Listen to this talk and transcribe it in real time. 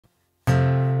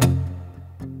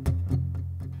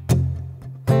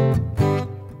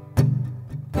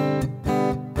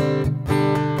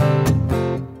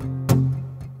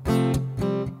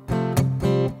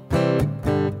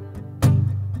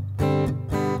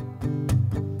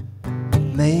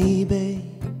maybe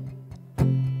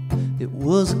it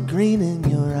was a green in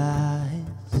your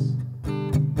eyes,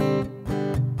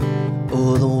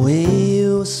 or the way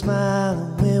you were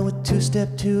smiling when we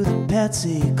two-stepped to the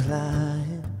Patsy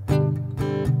Cline.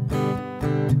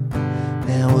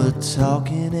 Now we're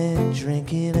talking and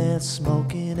drinking and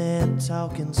smoking and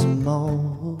talking some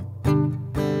more.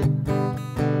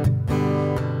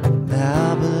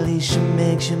 Now I believe she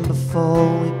mentioned before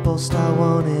we both start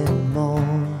wanting more.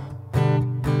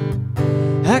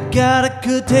 I got a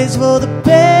good taste for the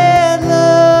bad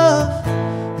love,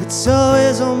 it's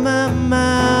always on my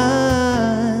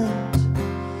mind.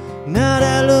 Now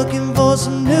that looking for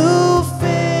some new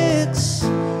fix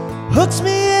hooks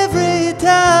me every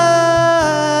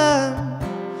time.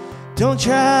 Don't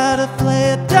try to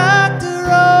play a doctor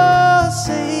or a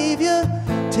savior,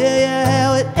 tell you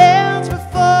how it ends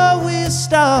before we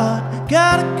start.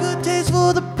 Got a good taste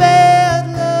for the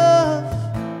bad love,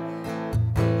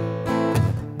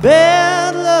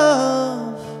 bad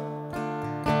love.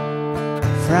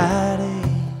 Friday,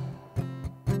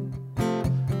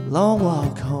 long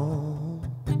walk home.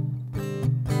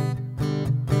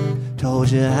 Told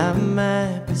you I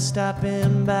might be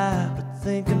stopping by, but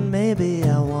thinking maybe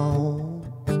I won't.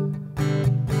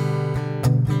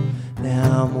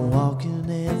 Now I'm walking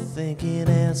and thinking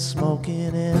and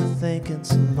smoking and thinking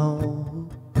some more.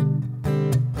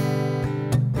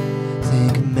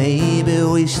 Thinking maybe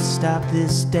we should stop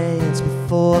this dance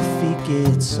before our feet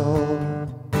get sore.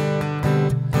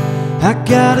 I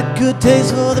got a good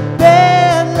taste for the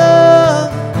bad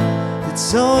love,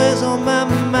 it's always on my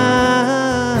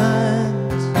mind.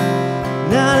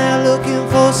 Now they're looking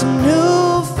for some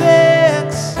new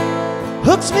fix,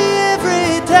 hooks me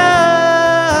every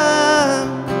time.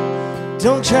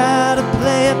 Don't try to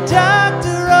play a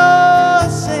doctor or a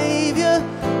savior,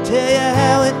 tell you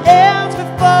how it ends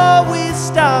before we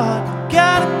start.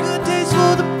 Got a good taste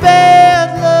for the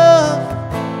bad love,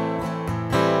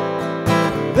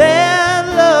 bad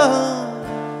love.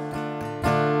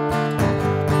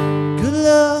 Good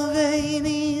love ain't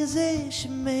easy, she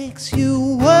makes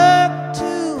you work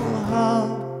too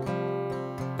hard.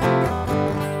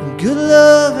 And good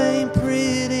love ain't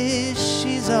pretty,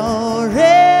 she's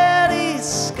already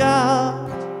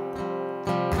scarred.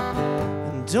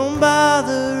 And don't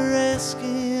bother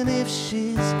asking if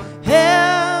she's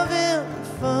having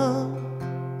fun.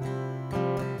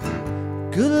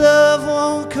 Good love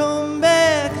won't come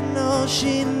back, no,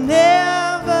 she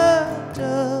never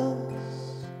does.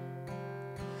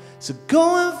 So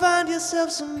go and find yourself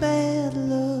some bad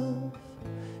love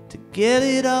to get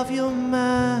it off your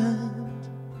mind.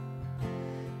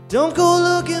 Don't go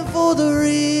looking for the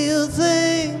real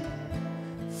thing,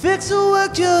 fix will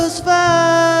work just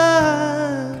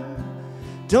fine.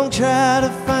 Don't try to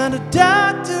find a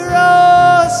doctor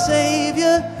or a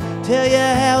savior, tell you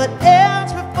how it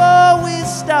ends before we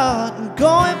start. And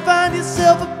go and find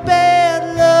yourself a bad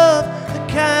love, the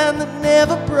kind that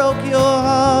never broke your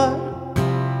heart.